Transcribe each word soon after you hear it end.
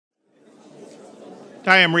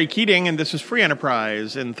Hi, I'm Ray Keating, and this is Free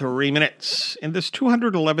Enterprise in 3 minutes. In this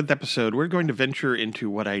 211th episode, we're going to venture into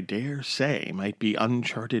what I dare say might be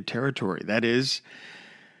uncharted territory. That is,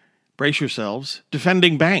 brace yourselves,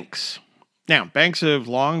 defending banks. Now, banks have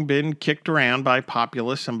long been kicked around by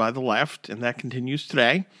populists and by the left, and that continues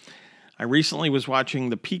today. I recently was watching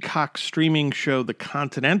the Peacock streaming show The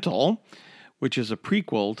Continental, which is a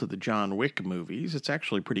prequel to the John Wick movies. It's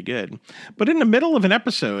actually pretty good. But in the middle of an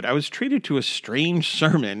episode, I was treated to a strange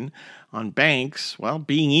sermon on banks,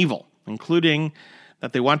 being evil, including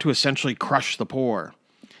that they want to essentially crush the poor.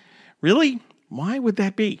 Really? Why would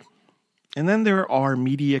that be? And then there are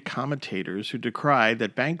media commentators who decry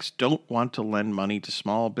that banks don't want to lend money to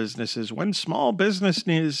small businesses when small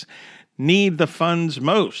businesses need the funds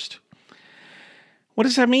most. What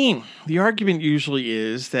does that mean? The argument usually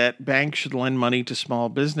is that banks should lend money to small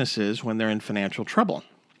businesses when they're in financial trouble.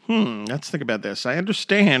 Let's think about this. I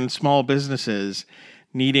understand small businesses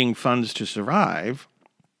needing funds to survive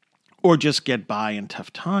or just get by in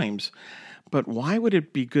tough times, but why would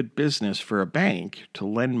it be good business for a bank to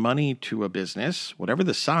lend money to a business, whatever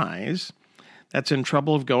the size, that's in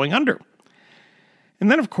trouble of going under? And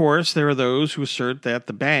then, of course, there are those who assert that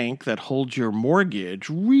the bank that holds your mortgage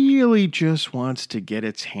really just wants to get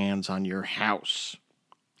its hands on your house.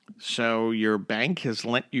 So your bank has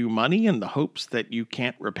lent you money in the hopes that you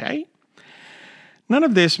can't repay? None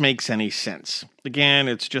of this makes any sense. Again,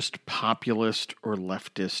 it's just populist or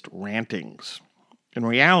leftist rantings. In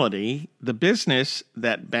reality, the business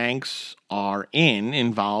that banks are in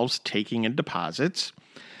involves taking in deposits,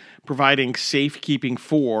 providing safekeeping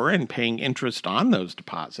for and paying interest on those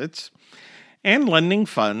deposits, and lending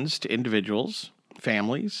funds to individuals,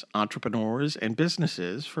 families, entrepreneurs, and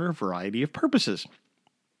businesses for a variety of purposes.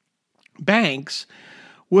 Banks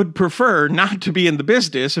would prefer not to be in the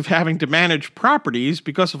business of having to manage properties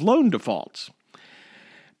because of loan defaults.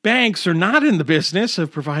 Banks are not in the business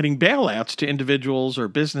of providing bailouts to individuals or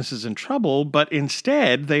businesses in trouble, but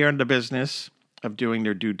instead they are in the business of doing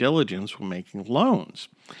their due diligence when making loans.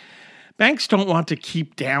 Banks don't want to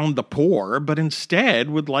keep down the poor, but instead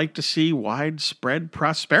would like to see widespread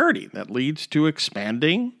prosperity that leads to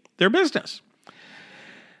expanding their business.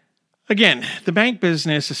 Again, the bank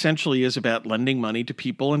business essentially is about lending money to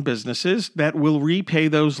people and businesses that will repay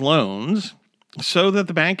those loans so that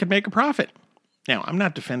the bank can make a profit. Now, I'm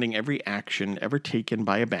not defending every action ever taken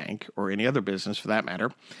by a bank or any other business for that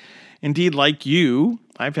matter. Indeed, like you,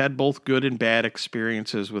 I've had both good and bad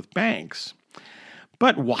experiences with banks.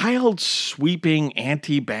 But wild, sweeping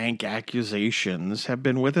anti-bank accusations have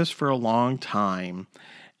been with us for a long time,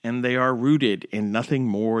 and they are rooted in nothing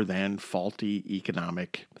more than faulty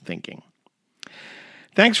economic thinking.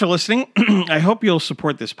 Thanks for listening. I hope you'll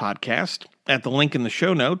support this podcast at the link in the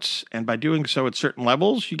show notes, and by doing so at certain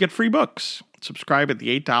levels, you get free books. Subscribe at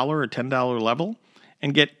the $8 or $10 level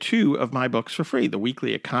and get 2 of my books for free: The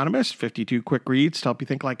Weekly Economist, 52 quick reads to help you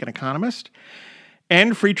think like an economist,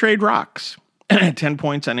 and Free Trade Rocks, 10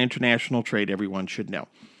 points on international trade everyone should know.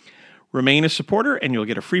 Remain a supporter, and you'll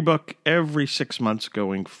get a free book every 6 months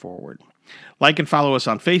going forward. Like and follow us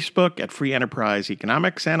on Facebook at Free Enterprise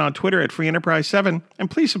Economics and on Twitter at Free Enterprise 7. And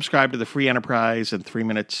please subscribe to the Free Enterprise in 3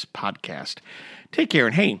 Minutes podcast. Take care,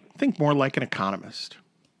 and hey, think more like an economist.